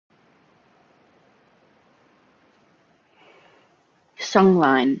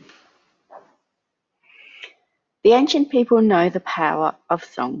Songline. The ancient people know the power of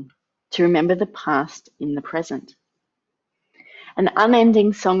song to remember the past in the present. An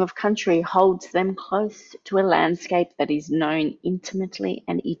unending song of country holds them close to a landscape that is known intimately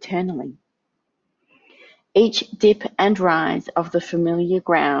and eternally. Each dip and rise of the familiar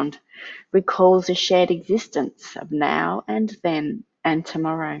ground recalls a shared existence of now and then and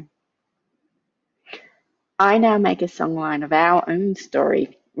tomorrow. I now make a songline of our own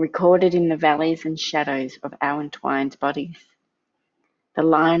story, recorded in the valleys and shadows of our entwined bodies. The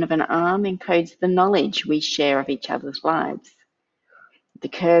line of an arm encodes the knowledge we share of each other's lives. The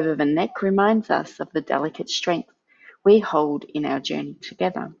curve of a neck reminds us of the delicate strength we hold in our journey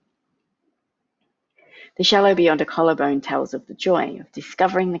together. The shallow beyond a collarbone tells of the joy of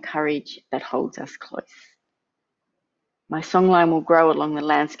discovering the courage that holds us close. My songline will grow along the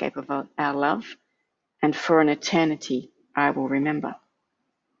landscape of our love, and for an eternity I will remember.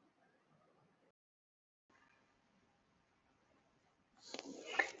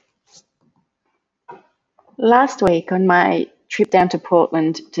 Last week, on my trip down to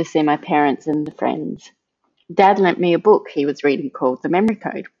Portland to see my parents and friends, Dad lent me a book he was reading called The Memory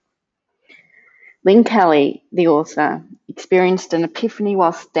Code. Lynn Kelly, the author, experienced an epiphany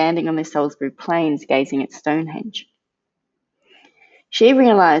while standing on the Salisbury Plains gazing at Stonehenge. She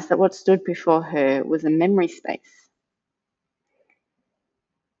realised that what stood before her was a memory space,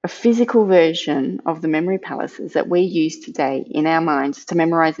 a physical version of the memory palaces that we use today in our minds to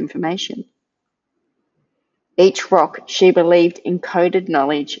memorise information. Each rock, she believed, encoded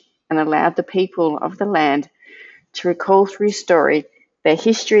knowledge and allowed the people of the land to recall through story their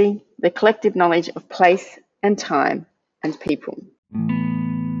history, the collective knowledge of place and time and people.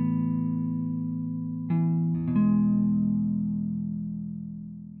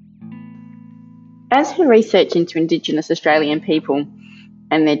 As her research into Indigenous Australian people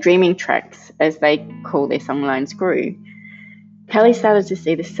and their dreaming tracks, as they call their songlines, grew, Kelly started to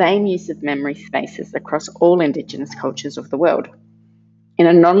see the same use of memory spaces across all Indigenous cultures of the world. In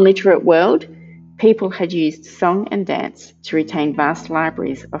a non-literate world, people had used song and dance to retain vast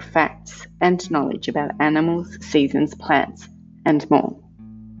libraries of facts and knowledge about animals, seasons, plants, and more.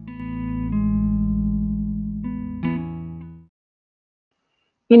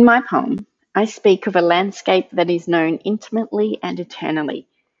 In my poem, I speak of a landscape that is known intimately and eternally,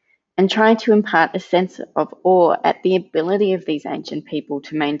 and try to impart a sense of awe at the ability of these ancient people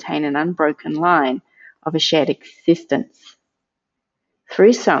to maintain an unbroken line of a shared existence.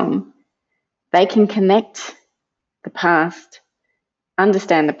 Through song, they can connect the past,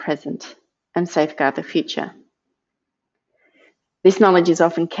 understand the present, and safeguard the future. This knowledge is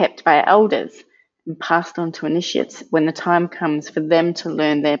often kept by elders and passed on to initiates when the time comes for them to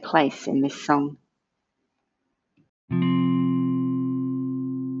learn their place in this song.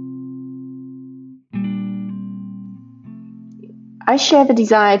 I share the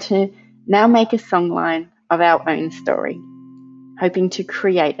desire to now make a songline of our own story, hoping to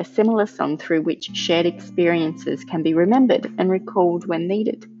create a similar song through which shared experiences can be remembered and recalled when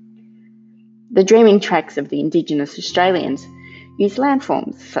needed. The dreaming tracks of the Indigenous Australians use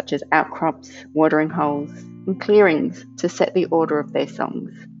landforms such as outcrops, watering holes, and clearings to set the order of their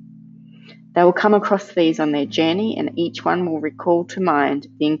songs. They will come across these on their journey, and each one will recall to mind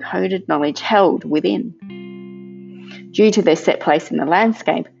the encoded knowledge held within. Due to their set place in the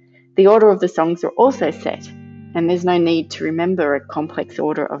landscape, the order of the songs are also set, and there's no need to remember a complex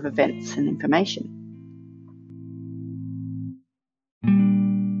order of events and information.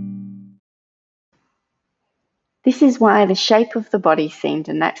 This is why the shape of the body seemed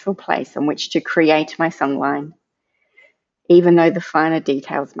a natural place on which to create my songline. Even though the finer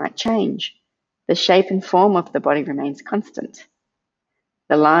details might change, the shape and form of the body remains constant.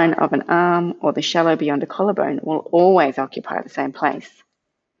 The line of an arm or the shallow beyond a collarbone will always occupy the same place.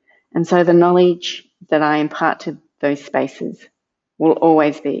 And so the knowledge that I impart to those spaces will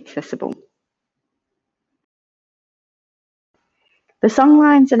always be accessible. The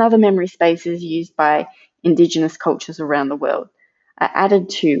songlines and other memory spaces used by Indigenous cultures around the world are added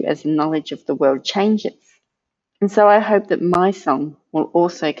to as the knowledge of the world changes. And so I hope that my song will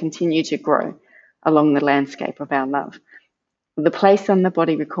also continue to grow along the landscape of our love, with the place on the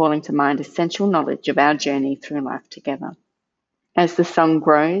body recalling to mind essential knowledge of our journey through life together. As the song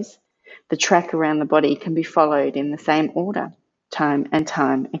grows, the track around the body can be followed in the same order, time and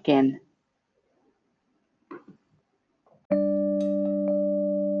time again.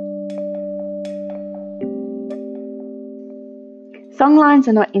 Songlines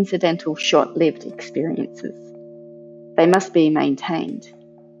are not incidental, short-lived experiences. They must be maintained.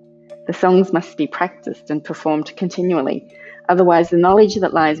 The songs must be practiced and performed continually, otherwise the knowledge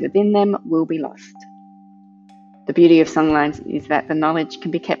that lies within them will be lost. The beauty of songlines is that the knowledge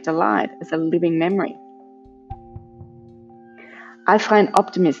can be kept alive as a living memory. I find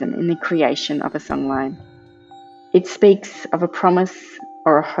optimism in the creation of a songline. It speaks of a promise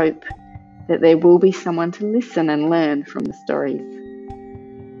or a hope that there will be someone to listen and learn from the stories.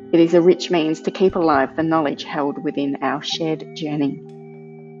 It is a rich means to keep alive the knowledge held within our shared journey.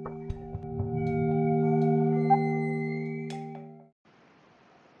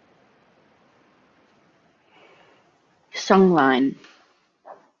 Songline.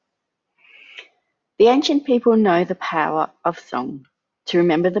 The ancient people know the power of song to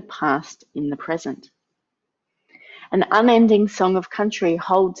remember the past in the present. An unending song of country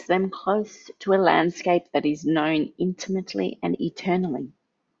holds them close to a landscape that is known intimately and eternally.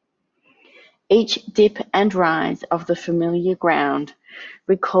 Each dip and rise of the familiar ground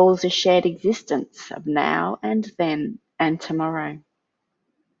recalls a shared existence of now and then and tomorrow.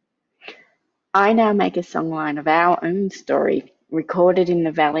 I now make a songline of our own story, recorded in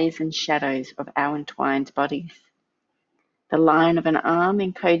the valleys and shadows of our entwined bodies. The line of an arm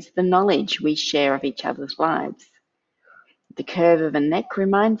encodes the knowledge we share of each other's lives. The curve of a neck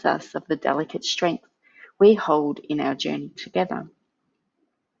reminds us of the delicate strength we hold in our journey together.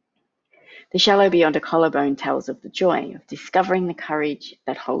 The shallow beyond a collarbone tells of the joy of discovering the courage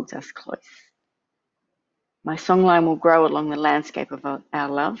that holds us close. My songline will grow along the landscape of our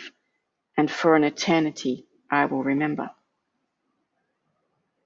love, and for an eternity I will remember.